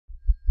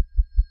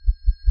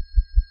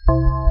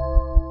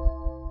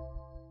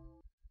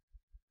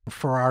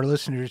for our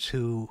listeners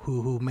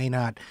who may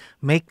not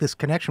make this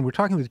connection, we're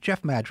talking with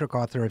Jeff Madrick,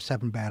 author of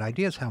Seven Bad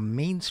Ideas, How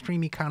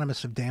Mainstream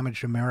Economists Have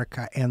Damaged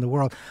America and the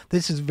World.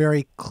 This is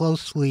very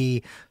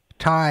closely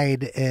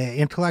tied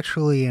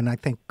intellectually and I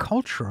think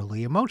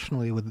culturally,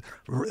 emotionally with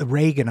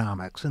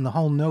Reaganomics and the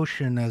whole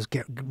notion, as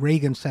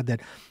Reagan said, that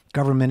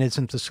government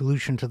isn't the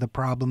solution to the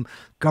problem,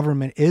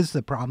 government is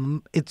the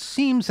problem. It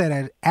seems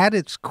that at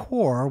its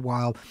core,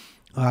 while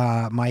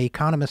my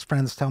economist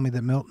friends tell me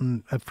that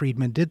Milton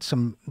Friedman did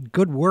some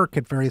good work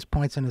at various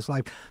points in his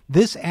life,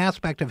 this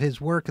aspect of his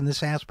work and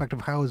this aspect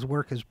of how his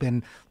work has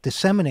been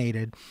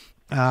disseminated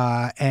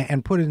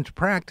and put into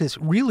practice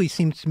really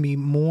seems to me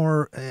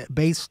more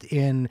based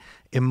in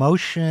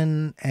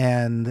emotion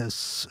and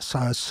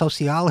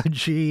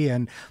sociology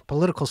and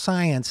political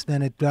science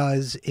than it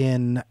does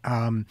in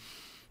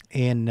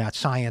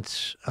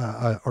science,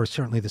 or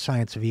certainly the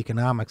science of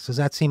economics. Does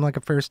that seem like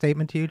a fair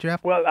statement to you,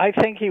 Jeff? Well, I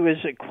think he was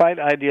a quite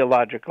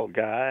ideological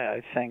guy.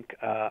 I think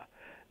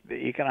the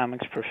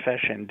economics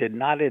profession did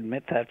not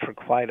admit that for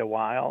quite a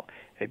while.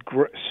 It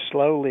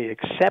slowly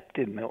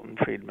accepted Milton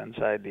Friedman's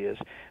ideas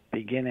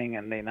beginning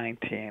in the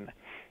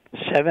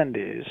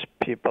 1970s.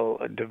 People,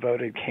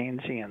 devoted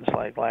Keynesians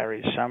like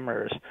Larry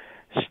Summers,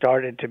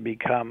 started to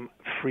become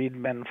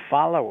Friedman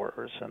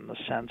followers in the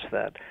sense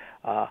that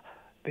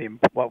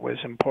what was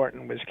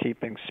important was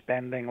keeping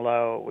spending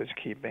low, was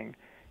keeping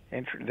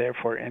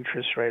therefore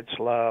interest rates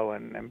low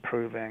and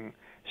improving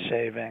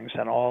savings,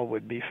 and all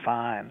would be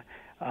fine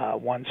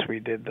once we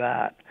did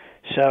that.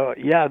 So,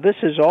 yeah, this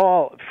is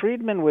all.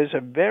 Friedman was a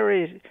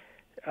very,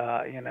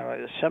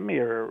 some of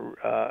your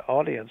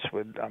audience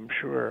would, I'm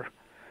sure,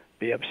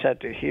 be upset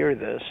to hear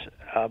this,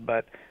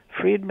 but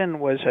Friedman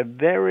was a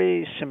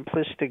very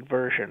simplistic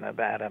version of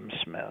Adam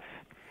Smith.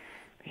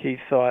 He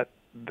thought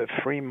the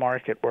free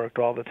market worked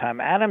all the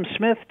time. Adam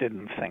Smith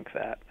didn't think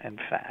that, in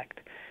fact.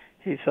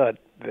 He thought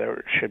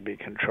there should be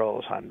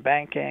controls on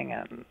banking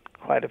and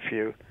quite a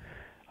few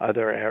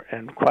other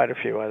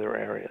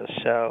areas.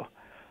 So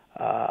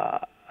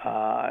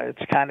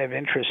it's kind of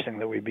interesting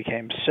that we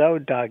became so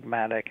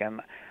dogmatic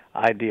and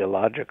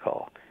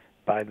ideological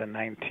by the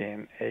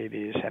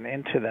 1980s and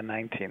into the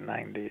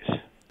 1990s.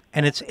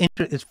 And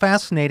it's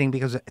fascinating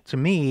because, to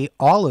me,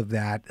 all of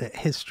that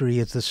history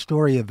is the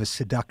story of a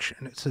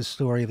seduction. It's the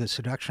story of the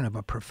seduction of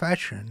a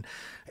profession.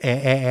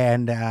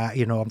 And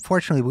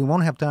unfortunately, we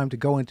won't have time to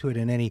go into it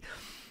in any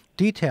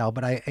detail,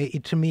 but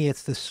to me,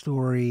 it's the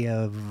story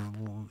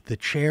of the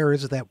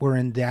chairs that were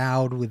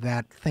endowed with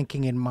that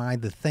thinking in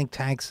mind, the think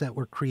tanks that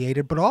were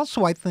created, but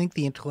also, I think,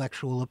 the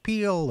intellectual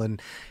appeal.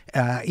 And,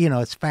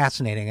 it's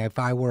fascinating. If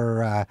I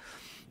were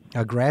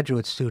a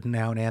graduate student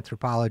now in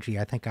anthropology,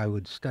 I think I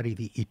would study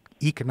the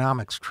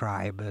economics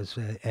tribe as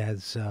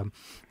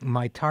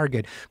my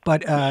target.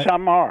 But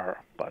some are,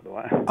 by the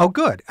way. Oh,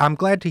 good. I'm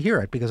glad to hear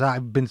it because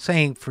I've been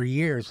saying for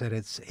years that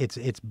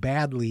it's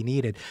badly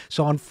needed.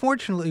 So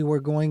unfortunately, we're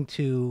going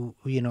to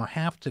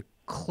have to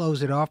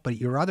close it off, but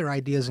your other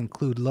ideas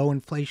include low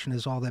inflation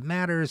is all that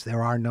matters.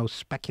 There are no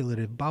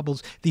speculative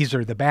bubbles. These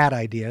are the bad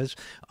ideas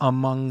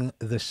among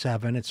the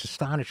seven. It's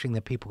astonishing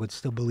that people would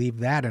still believe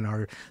that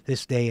in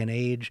this day and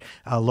age.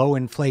 Low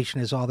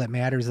inflation is all that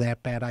matters.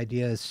 That bad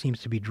idea seems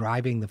to be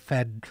driving the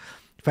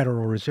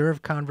Federal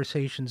Reserve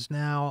conversations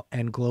now,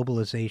 and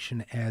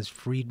globalization as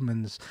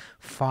Friedman's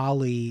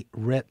folly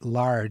writ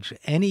large.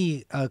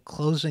 Any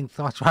closing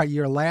thoughts?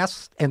 Your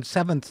last and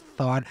seventh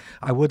thought,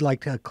 I would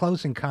like a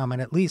closing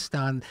comment, at least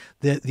on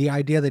the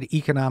idea that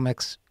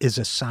economics is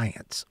a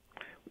science.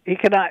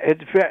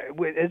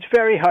 It's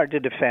very hard to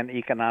defend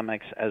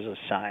economics as a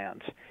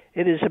science.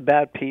 It is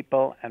about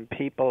people, and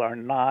people are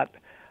not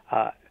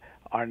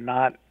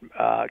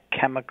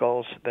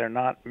chemicals, they're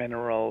not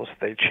minerals,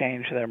 they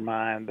change their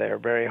mind, they're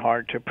very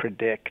hard to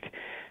predict.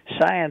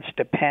 Science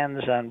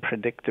depends on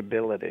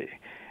predictability.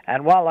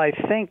 And while I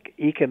think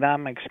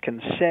economics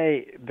can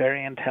say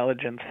very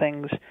intelligent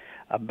things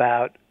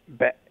about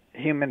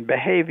human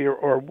behavior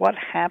or what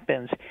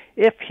happens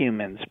if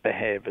humans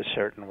behave a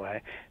certain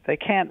way, they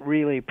can't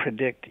really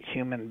predict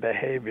human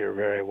behavior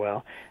very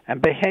well.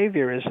 And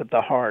behavior is at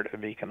the heart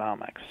of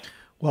economics.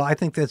 Well, I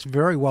think that's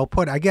very well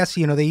put. I guess,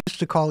 they used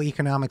to call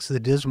economics the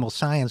dismal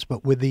science,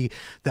 but with the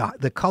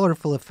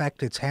colorful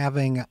effect it's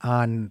having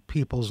on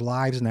people's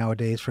lives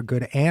nowadays, for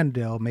good and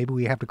ill, maybe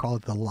we have to call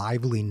it the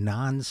lively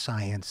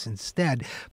non-science instead.